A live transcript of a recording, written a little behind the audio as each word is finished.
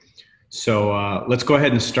So let's go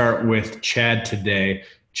ahead and start with Chad today.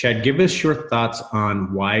 Chad, give us your thoughts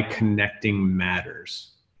on why connecting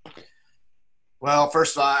matters. Well,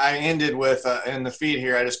 first of all, I ended with in the feed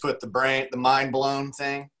here. I just put the mind blown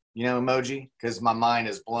thing, emoji, because my mind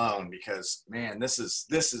is blown. Because man, this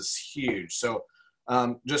is huge. So,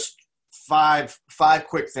 just five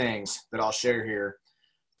quick things that I'll share here.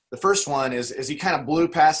 The first one is he kind of blew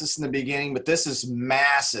past this in the beginning, but this is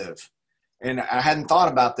massive, and I hadn't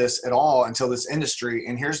thought about this at all until this industry.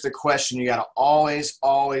 And here's the question: you got to always,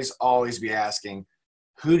 always, always be asking,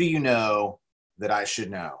 who do you know that I should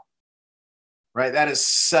know? Right? That is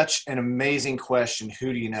such an amazing question.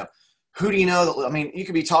 Who do you know? Who do you know that, I mean, you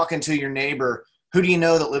could be talking to your neighbor. Who do you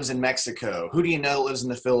know that lives in Mexico? Who do you know that lives in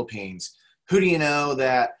the Philippines? Who do you know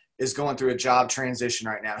that is going through a job transition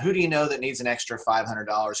right now? Who do you know that needs an extra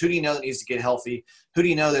 $500? Who do you know that needs to get healthy? Who do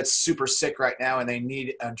you know that's super sick right now and they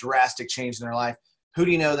need a drastic change in their life? Who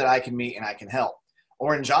do you know that I can meet and I can help?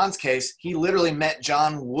 Or in John's case, he literally met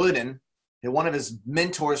John Wooden, one of his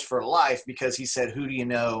mentors for life, because he said, who do you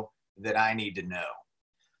know that I need to know?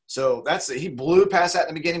 So he blew past that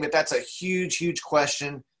in the beginning, but that's a huge, huge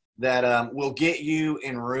question that will get you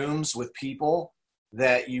in rooms with people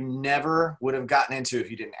that you never would have gotten into if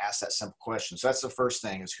you didn't ask that simple question. So that's the first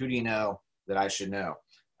thing, is who do you know that I should know?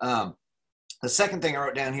 The second thing I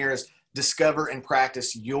wrote down here is discover and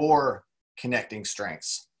practice your connecting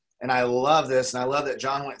strengths. And I love this. And I love that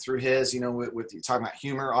John went through his, with talking about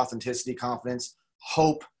humor, authenticity, confidence,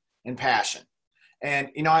 hope, and passion. And,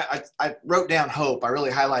 I wrote down hope. I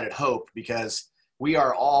really highlighted hope because we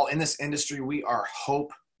are all in this industry. We are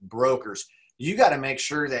hope brokers. You got to make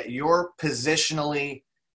sure that you're positionally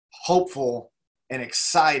hopeful and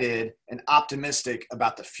excited and optimistic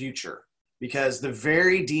about the future, because the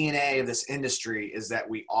very DNA of this industry is that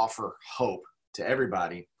we offer hope to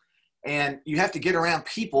everybody. And you have to get around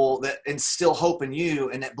people that instill hope in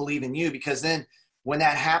you and that believe in you, because then when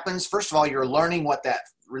that happens, first of all, you're learning what that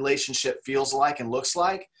relationship feels like and looks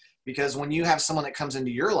like. Because when you have someone that comes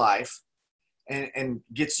into your life and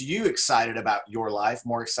gets you excited about your life,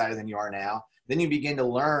 more excited than you are now, then you begin to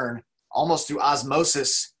learn almost through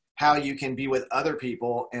osmosis how you can be with other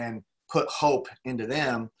people and put hope into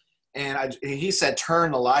them. And he said,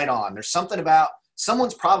 turn the light on. There's something about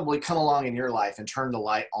someone's probably come along in your life and turned the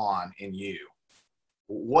light on in you.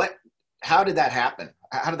 How did that happen?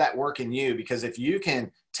 How did that work in you? Because if you can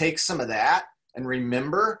take some of that and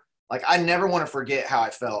remember, like, I never want to forget how I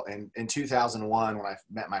felt in 2001 when I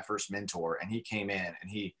met my first mentor, and he came in and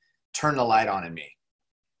he turned the light on in me.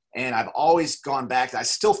 And I've always gone back. I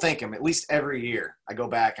still thank him at least every year. I go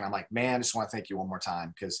back and I'm like, man, I just want to thank you one more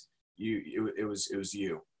time, because it was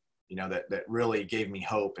you, that really gave me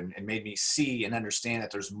hope and made me see and understand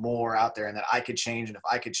that there's more out there and that I could change. And if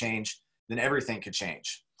I could change, then everything could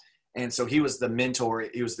change. And so he was the mentor.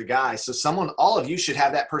 He was the guy. So all of you should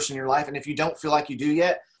have that person in your life. And if you don't feel like you do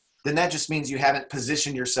yet, then that just means you haven't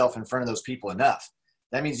positioned yourself in front of those people enough.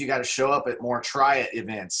 That means you got to show up at more try it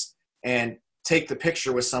events and take the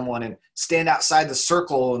picture with someone and stand outside the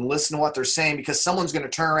circle and listen to what they're saying, because someone's going to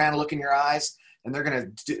turn around and look in your eyes and they're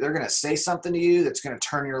going to say something to you that's going to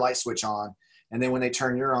turn your light switch on. And then when they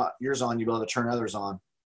turn yours on, you'll be able to turn others on.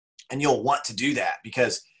 And you'll want to do that,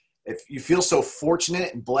 because if you feel so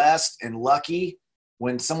fortunate and blessed and lucky,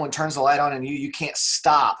 when someone turns the light on in you, you can't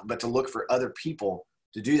stop but to look for other people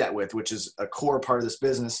to do that with, which is a core part of this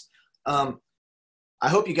business. I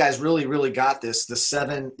hope you guys really, really got this, the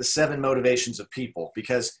seven motivations of people,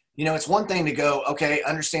 because, it's one thing to go, okay,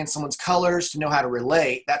 understand someone's colors to know how to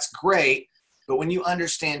relate. That's great. But when you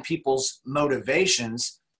understand people's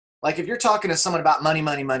motivations, like if you're talking to someone about money,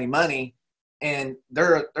 and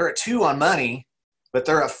they're a 2 on money, but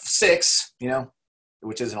they're a 6,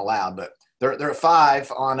 which isn't allowed, but they're a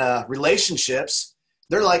 5 on relationships.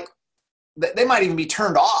 They're like, they might even be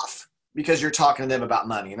turned off because you're talking to them about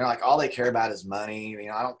money. And they're like, all they care about is money.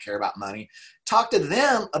 I don't care about money. Talk to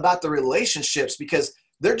them about the relationships, because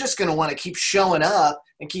they're just going to want to keep showing up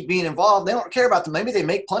and keep being involved. They don't care about them. Maybe they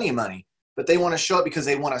make plenty of money, but they want to show up because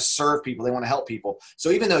they want to serve people. They want to help people.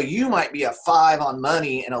 So even though you might be a 5 on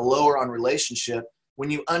money and a lower on relationship, when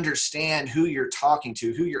you understand who you're talking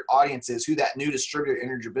to, who your audience is, who that new distributor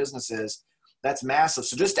entered your business is, that's massive.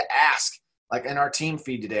 So just to ask, like in our team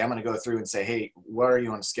feed today, I'm going to go through and say, hey, what are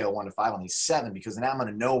you on a scale of 1 to 5 on these 7? Because then I'm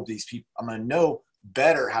going to know these people. I'm going to know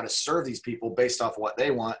better how to serve these people based off what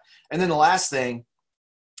they want. And then the last thing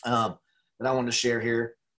that I wanted to share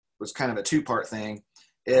here was kind of a 2-part thing,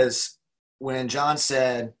 is when John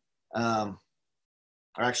said, or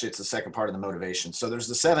actually it's the second part of the motivation. So there's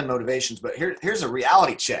the 7 motivations, but here's a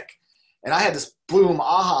reality check. And I had this boom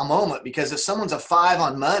aha moment, because if someone's a 5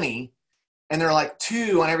 on money and they're like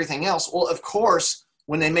 2 on everything else. Well, of course,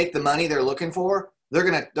 when they make the money they're looking for, they're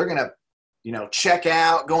gonna check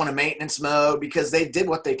out, go into maintenance mode because they did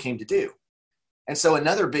what they came to do. And so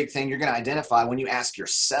another big thing you're going to identify when you ask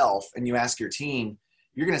yourself and you ask your team,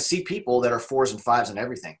 you're going to see people that are 4s and 5s and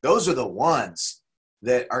everything. Those are the ones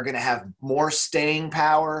that are going to have more staying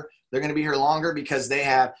power. They're going to be here longer because they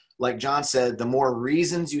have, like John said, the more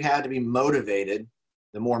reasons you have to be motivated,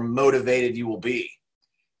 the more motivated you will be.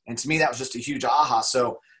 And to me, that was just a huge aha.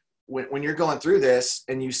 So when you're going through this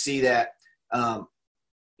and you see that,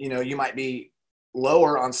 you might be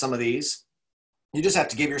lower on some of these, you just have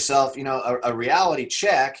to give yourself, a reality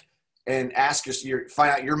check and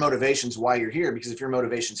find out your motivations why you're here. Because if your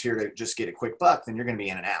motivation's here to just get a quick buck, then you're going to be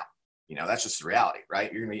in and out. That's just the reality,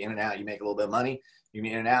 right? You're going to be in and out. You make a little bit of money, you're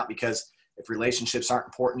going to be in and out because if relationships aren't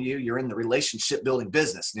important to you, you're in the relationship building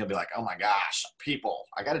business. And you'll be like, oh my gosh, people,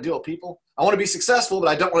 I got to deal with people. I want to be successful, but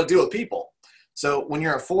I don't want to deal with people. So when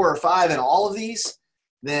you're a 4 or 5 in all of these,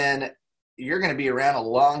 then you're going to be around a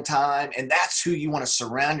long time. And that's who you want to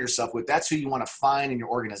surround yourself with. That's who you want to find in your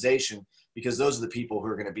organization, because those are the people who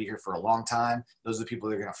are going to be here for a long time. Those are the people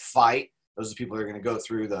that are going to fight. Those are the people that are going to go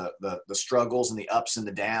through the struggles and the ups and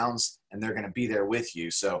the downs, and they're going to be there with you.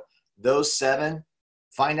 So those 7,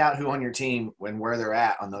 find out who on your team and where they're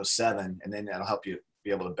at on those 7, and then that'll help you be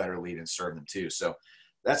able to better lead and serve them too. So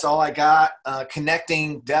that's all I got.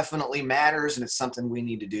 Connecting definitely matters, and it's something we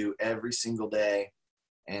need to do every single day.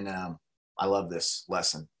 And I love this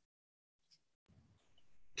lesson.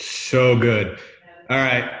 So good. All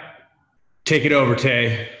right. Take it over,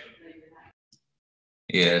 Tay.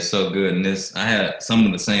 Yeah, it's so good. And I had some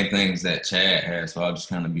of the same things that Chad had, so I'll just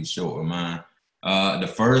kind of be short with mine. The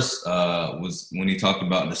first was when he talked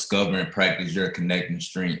about discover and practice your connecting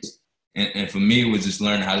strengths. And for me, it was just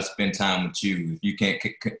learning how to spend time with you.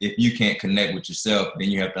 If you can't connect with yourself, then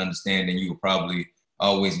you have to understand that you will probably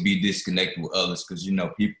always be disconnected with others, because,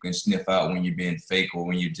 people can sniff out when you're being fake or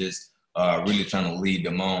when you're just really trying to lead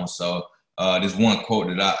them on. So there's one quote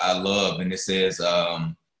that I love, and it says,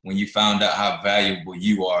 when you found out how valuable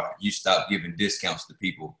you are, you stop giving discounts to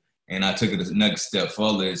people. And I took it a next step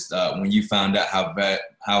further. Is when you found out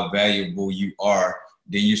how valuable you are,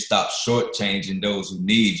 then you stop shortchanging those who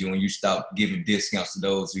need you, and you stop giving discounts to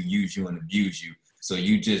those who use you and abuse you. So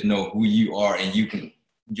you just know who you are, and you can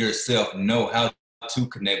yourself know how to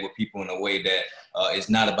connect with people in a way that it's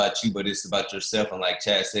not about you, but it's about yourself. And like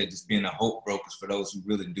Chad said, just being a hope brokers for those who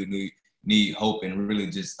really do need hope, and really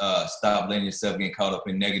just stop letting yourself get caught up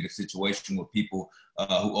in negative situations with people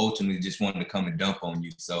who ultimately just wanted to come and dump on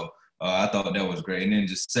you. So I thought that was great. And then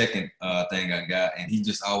just second thing I got, and he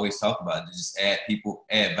just always talked about it, just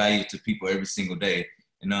add value to people every single day.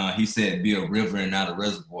 And he said, be a river and not a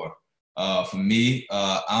reservoir. For me,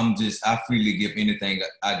 I freely give anything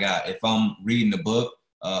I got. If I'm reading a book,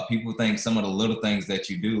 people think some of the little things that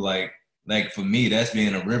you do, like for me, that's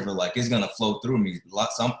being a river. Like, it's going to flow through me.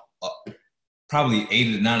 Probably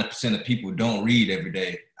 80 to 90% of people don't read every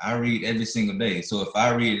day. I read every single day. So if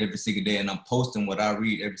I read every single day and I'm posting what I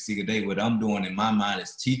read every single day, what I'm doing in my mind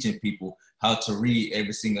is teaching people how to read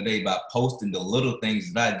every single day by posting the little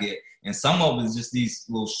things that I get. And some of it is just these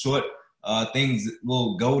little short things,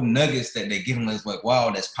 little golden nuggets that they give them. It's like, wow,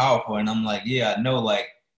 that's powerful. And I'm like, yeah, I know, like,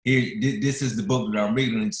 here, this is the book that I'm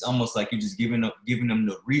reading. It's almost like you're just giving them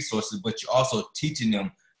the resources, but you're also teaching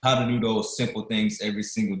them how to do those simple things every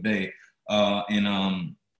single day.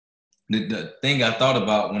 The thing I thought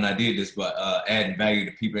about when I did this, but adding value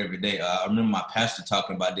to people every day, I remember my pastor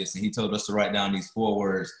talking about this, and he told us to write down these 4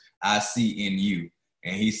 words: I see in you.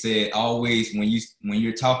 And he said, always when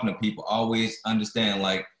you're talking to people, always understand,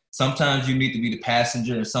 like, sometimes you need to be the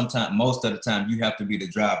passenger, and sometimes, most of the time, you have to be the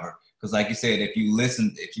driver. Because like you said, if you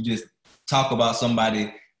just talk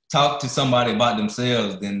to somebody about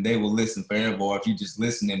themselves, then they will listen forever. Or if you just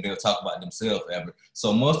listen to them, they'll talk about themselves forever.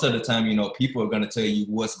 So most of the time, people are going to tell you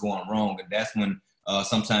what's going wrong. And that's when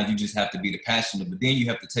sometimes you just have to be the passenger. But then you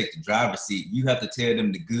have to take the driver's seat. You have to tell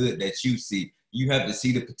them the good that you see. You have to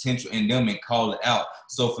see the potential in them and call it out.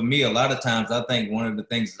 So for me, a lot of times, I think one of the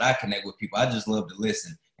things that I connect with people, I just love to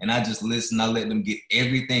listen. And I just listen. I let them get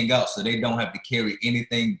everything out so they don't have to carry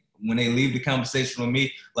anything. When they leave the conversation with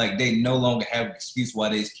me, like, they no longer have an excuse why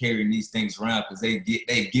they're carrying these things around, because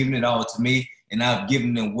they've given it all to me, and I've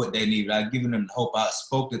given them what they need. I've given them the hope. I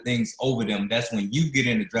spoke the things over them. That's when you get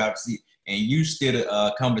in the driver's seat and you steer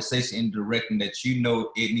the conversation in the direction that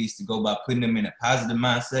it needs to go, by putting them in a positive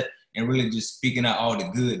mindset and really just speaking out all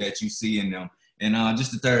the good that you see in them. And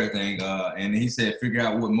just the third thing, and he said, figure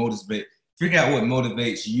out what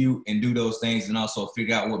motivates you and do those things, and also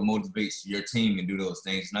figure out what motivates your team and do those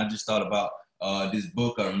things. And I just thought about this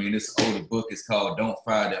book. I mean, this older book is called Don't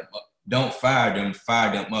Fire Them Up. Don't Fire Them,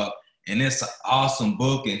 Fire Them Up. And it's an awesome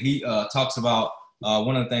book. And he talks about,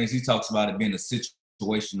 one of the things he talks about it being a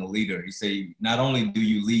situational leader. He say, not only do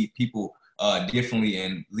you lead people differently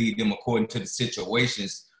and lead them according to the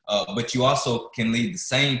situations, but you also can lead the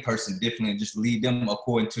same person differently and just lead them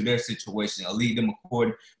according to their situation or lead them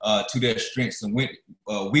according to their strengths and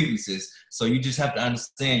weaknesses. So you just have to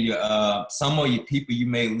understand some of your people you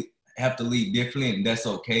may have to lead differently, and that's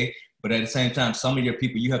okay. But at the same time, some of your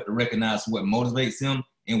people, you have to recognize what motivates them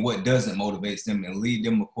and what doesn't motivate them and lead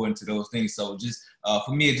them according to those things. So just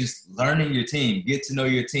for me, it's just learning your team, get to know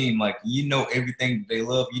your team. Like, you know everything that they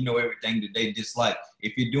love, you know everything that they dislike.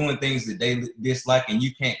 If you're doing things that they dislike and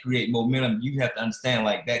you can't create momentum, you have to understand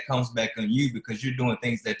like that comes back on you because you're doing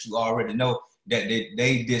things that you already know that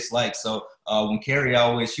they dislike. So when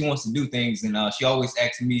Carrie she wants to do things and she always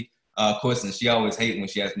asks me questions. She always hates when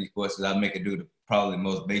she asks me questions. I make her do probably the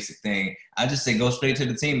most basic thing. I just say, go straight to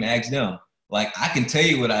the team and ask them. Like, I can tell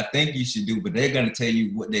you what I think you should do, but they're going to tell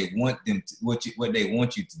you what they want them to, what they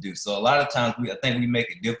want you to do. So a lot of times I think we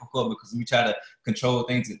make it difficult because we try to control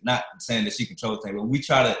things. Not saying that she controls things, but we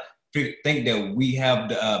try to think that we have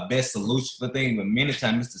the best solution for things. But many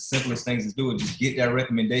times it's the simplest things to do is just get that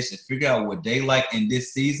recommendation, figure out what they like in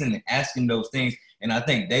this season and ask them those things. And I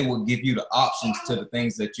think they will give you the options to the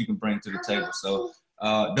things that you can bring to the table. So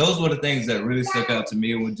those were the things that really stuck out to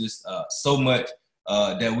me. It was just so much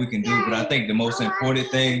that we can do. But I think the most important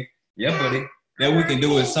thing, that we can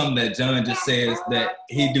do is something that John just says that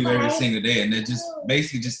he do every single day. And that just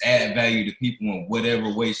basically just add value to people in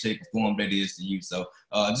whatever way, shape, or form that is to you. So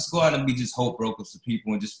just go out and be just hope brokers to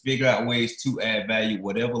people and just figure out ways to add value,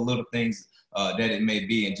 whatever little things that it may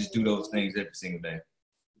be, and just do those things every single day.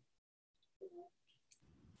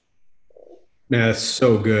 That's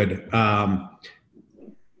so good.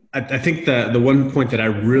 I think the one point that I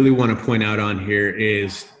really want to point out on here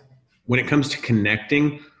is when it comes to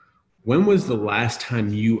connecting, when was the last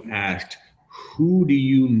time you asked, who do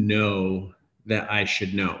you know that I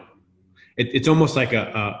should know? It's almost like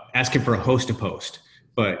asking for a host to post,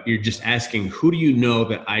 but you're just asking, who do you know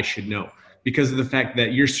that I should know? Because of the fact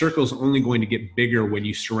that your circle is only going to get bigger when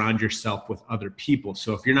you surround yourself with other people.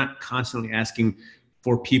 So if you're not constantly asking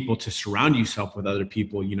for people to surround yourself with other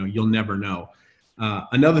people, you'll never know.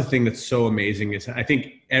 Another thing that's so amazing is I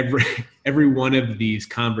think every one of these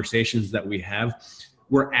conversations that we have,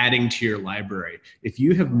 we're adding to your library. If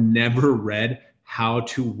you have never read How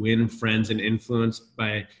to Win Friends and Influence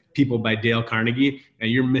by People by Dale Carnegie,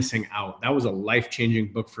 and you're missing out. That was a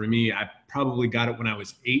life-changing book for me. I probably got it when I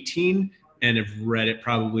was 18 and have read it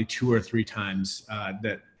probably 2 or 3 times.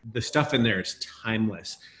 That the stuff in there is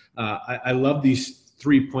timeless. I love these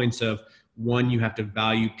 3 points of, one, you have to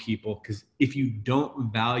value people, because if you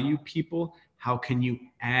don't value people, how can you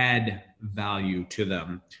add value to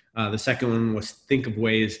them? The second one was think of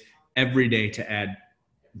ways every day to add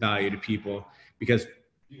value to people, because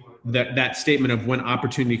that statement of when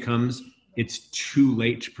opportunity comes, it's too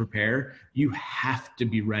late to prepare. You have to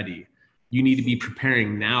be ready. You need to be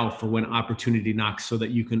preparing now for when opportunity knocks so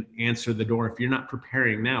that you can answer the door. If you're not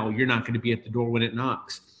preparing now, you're not going to be at the door when it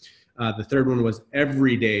knocks. The third one was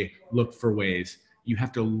every day look for ways. You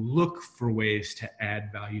have to look for ways to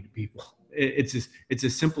add value to people. It's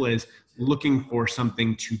as simple as looking for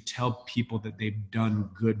something to tell people that they've done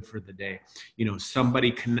good for the day.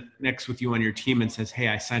 Somebody connects with you on your team and says, hey,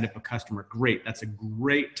 I signed up a customer. Great. That's a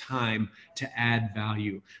great time to add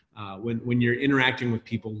value. When you're interacting with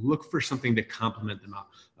people, look for something to compliment them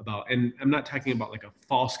about. And I'm not talking about like a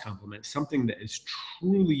false compliment, something that is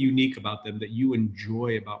truly unique about them that you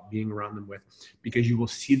enjoy about being around them with, because you will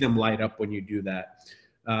see them light up when you do that.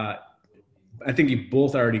 I think you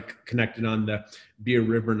both already connected on the be a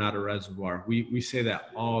river, not a reservoir. We say that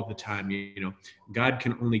all the time. God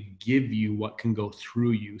can only give you what can go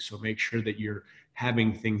through you. So make sure that you're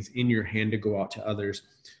having things in your hand to go out to others.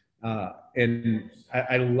 And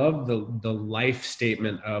I love the life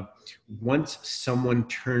statement of, once someone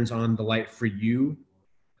turns on the light for you,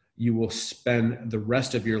 you will spend the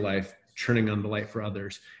rest of your life turning on the light for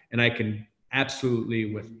others. And I can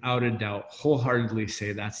absolutely, without a doubt, wholeheartedly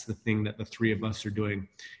say that's the thing that the 3 of us are doing,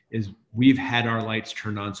 is we've had our lights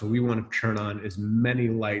turned on. So we want to turn on as many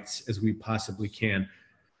lights as we possibly can.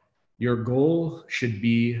 Your goal should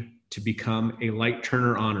be to become a light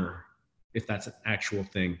turner honor, if that's an actual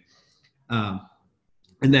thing. And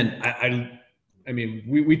then I mean,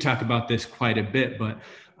 we talk about this quite a bit, but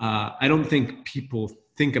I don't think people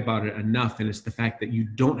think about it enough. And it's the fact that you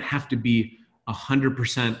don't have to be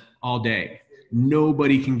 100% all day.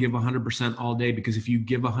 Nobody can give 100% all day, because if you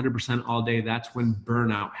give 100% all day, that's when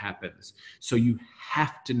burnout happens. So you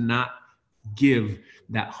have to not give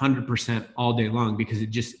that 100% all day long, because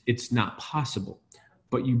it's not possible.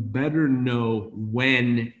 But you better know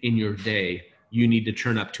when in your day you need to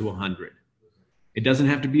turn up to 100. It doesn't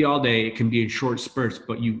have to be all day. It can be in short spurts,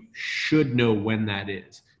 but you should know when that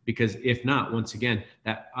is. Because if not, once again,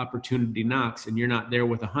 that opportunity knocks and you're not there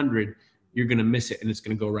with 100, you're going to miss it and it's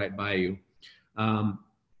going to go right by you.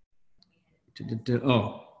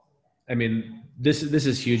 This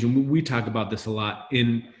is huge. And we talk about this a lot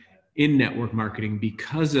in network marketing,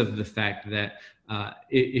 because of the fact that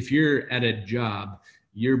if you're at a job,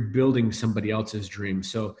 you're building somebody else's dream.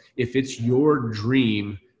 So if it's your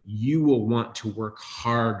dream, you will want to work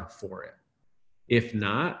hard for it. If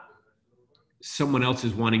not, someone else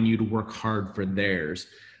is wanting you to work hard for theirs.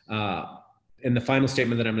 And the final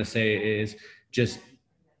statement that I'm going to say is just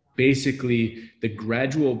basically the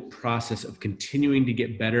gradual process of continuing to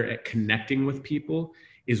get better at connecting with people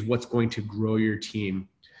is what's going to grow your team.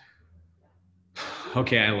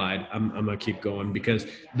 Okay, I lied. I'm going to keep going, because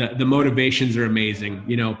the motivations are amazing.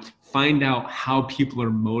 Find out how people are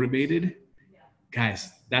motivated.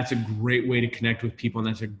 Guys, that's a great way to connect with people. And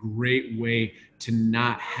that's a great way to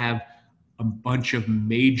not have a bunch of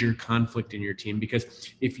major conflict in your team. Because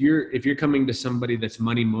if you're coming to somebody that's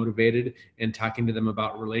money motivated and talking to them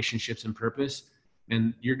about relationships and purpose,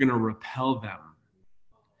 and you're going to repel them.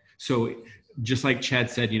 So just like Chad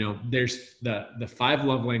said, there's the 5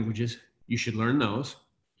 love languages. You should learn those.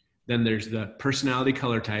 Then there's the personality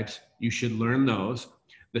color types. You should learn those.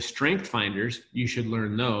 The strength finders, you should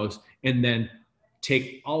learn those. And then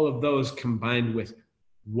take all of those combined with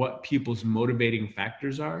what people's motivating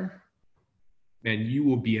factors are, and you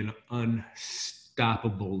will be an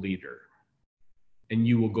unstoppable leader. And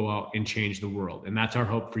you will go out and change the world. And that's our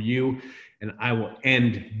hope for you. And I will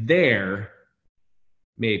end there,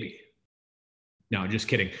 maybe. No, just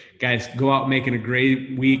kidding. Guys, go out making a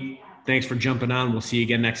great week. Thanks for jumping on. We'll see you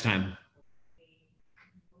again next time.